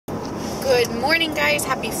Good morning, guys.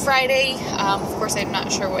 Happy Friday. Of course, I'm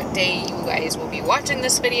not sure what day you guys will be watching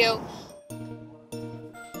this video.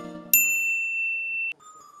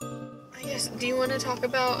 I guess, do you want to talk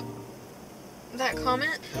about that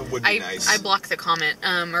comment? That would be nice. I blocked the comment,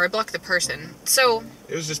 or I blocked the person. So,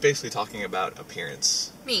 it was just basically talking about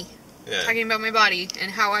appearance. Me. Yeah. Talking about my body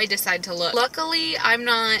and how I decide to look. Luckily, I'm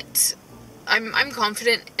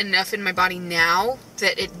confident enough in my body now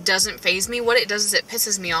that it doesn't faze me. What it does is it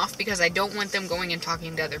pisses me off because I don't want them going and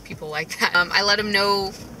talking to other people like that. I let them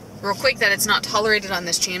know real quick that it's not tolerated on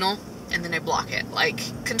this channel, and then I block it. Like,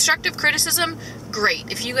 constructive criticism,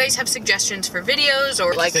 great. If you guys have suggestions for videos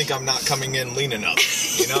or like... I think I'm not coming in lean enough,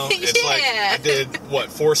 you know? It's like, I did,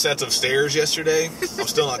 what, 4 sets of stairs yesterday? I'm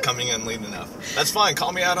still not coming in lean enough. That's fine,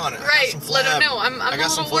 call me out on it. Right, let them know. I'm a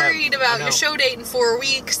little worried about your show date in 4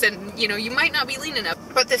 weeks, and, you know, you might not be lean enough.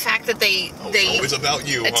 But the fact that they always about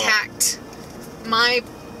you, attacked my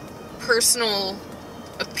personal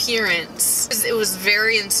appearance, it was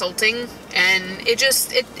very insulting, and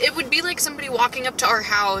it would be like somebody walking up to our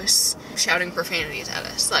house shouting profanities at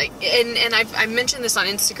us, like, and I mentioned this on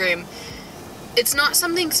Instagram. It's not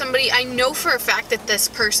something I know for a fact that this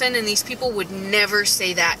person and these people would never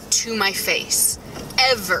say that to my face,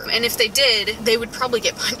 ever, and if they did, they would probably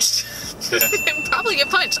get punched. They would probably get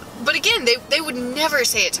punched, but again, they would never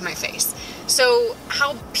say it to my face. So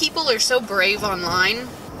how people are so brave online,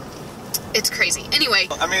 it's crazy. Anyway,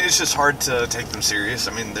 I mean, it's just hard to take them serious.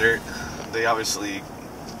 I mean, they're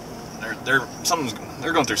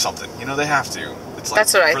going through something. You know, they have to. It's like,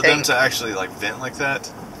 that's what I think. For them to actually like vent like that,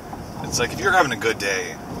 it's like if you're having a good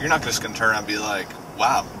day, you're not just gonna turn around and be like,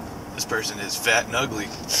 "Wow, this person is fat and ugly."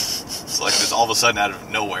 It's like just all of a sudden out of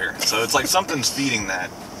nowhere. So it's like something's feeding that.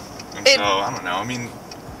 And so I don't know. I mean,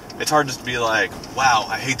 it's hard just to be like, "Wow,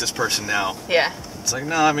 I hate this person now." Yeah. It's like,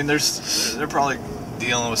 no. I mean, they're probably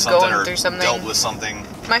dealing with something going through something. Dealt with something.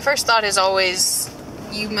 My first thought is always,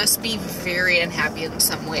 you must be very unhappy in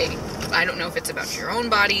some way. I don't know if it's about your own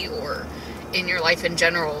body or in your life in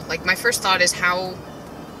general. Like, my first thought is how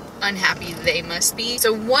unhappy they must be.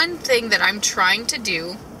 So one thing that I'm trying to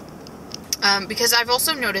do, because I've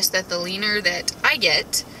also noticed that the leaner that I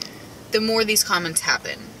get, the more these comments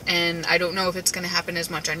happen. And I don't know if it's going to happen as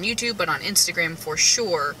much on YouTube, but on Instagram for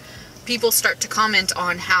sure, people start to comment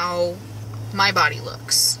on how my body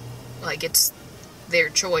looks. Like, it's their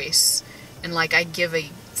choice. And, like, I give a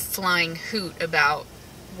flying hoot about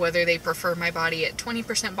whether they prefer my body at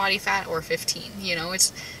 20% body fat or 15. You know,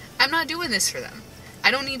 I'm not doing this for them.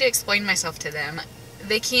 I don't need to explain myself to them.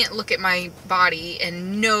 They can't look at my body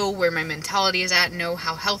and know where my mentality is at, know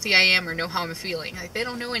how healthy I am, or know how I'm feeling. Like, they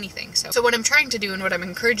don't know anything. So what I'm trying to do, and what I'm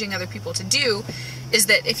encouraging other people to do, is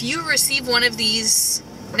that if you receive one of these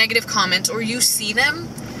negative comments, or you see them,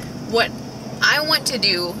 what I want to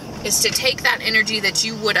do is to take that energy that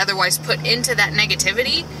you would otherwise put into that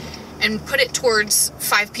negativity and put it towards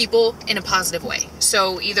 5 people in a positive way.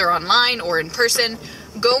 So either online or in person,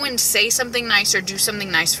 go and say something nice or do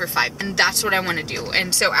something nice for 5. And that's what I want to do.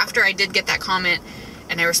 And so after I did get that comment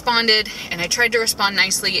and I responded, and I tried to respond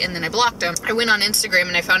nicely, and then I blocked them, I went on Instagram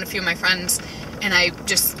and I found a few of my friends, and I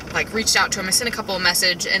just like reached out to them. I sent a couple of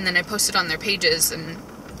messages, and then I posted on their pages and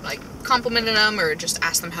like complimented them or just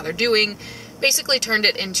asked them how they're doing. Basically turned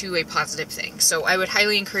it into a positive thing. So I would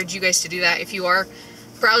highly encourage you guys to do that. If you are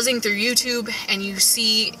browsing through YouTube and you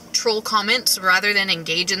see troll comments, rather than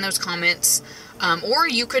engage in those comments, or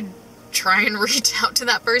you could try and reach out to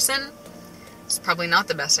that person. It's probably not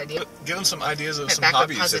the best idea. But give them some ideas of some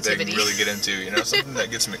hobbies that they can really get into, you know, something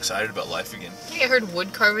that gets them excited about life again. Yeah, I heard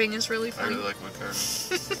wood carving is really fun. I really like wood carving.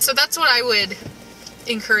 So that's what I would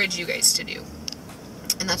encourage you guys to do.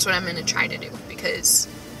 And that's what I'm going to try to do, because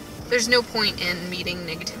there's no point in meeting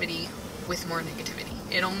negativity with more negativity.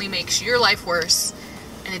 It only makes your life worse,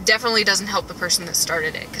 and it definitely doesn't help the person that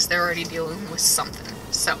started it, because they're already dealing with something.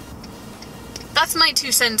 So that's my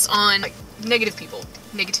 2 cents on like negative people,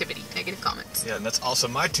 negativity, negative comments. Yeah, and that's also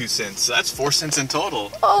my 2 cents. So that's 4 cents in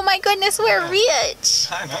total. Oh my goodness, we're rich.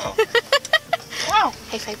 I know. Wow.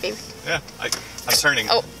 High five, baby. Yeah, I'm turning.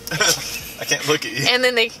 Oh. I can't look at you. And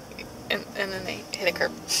then they hit a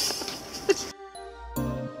curb.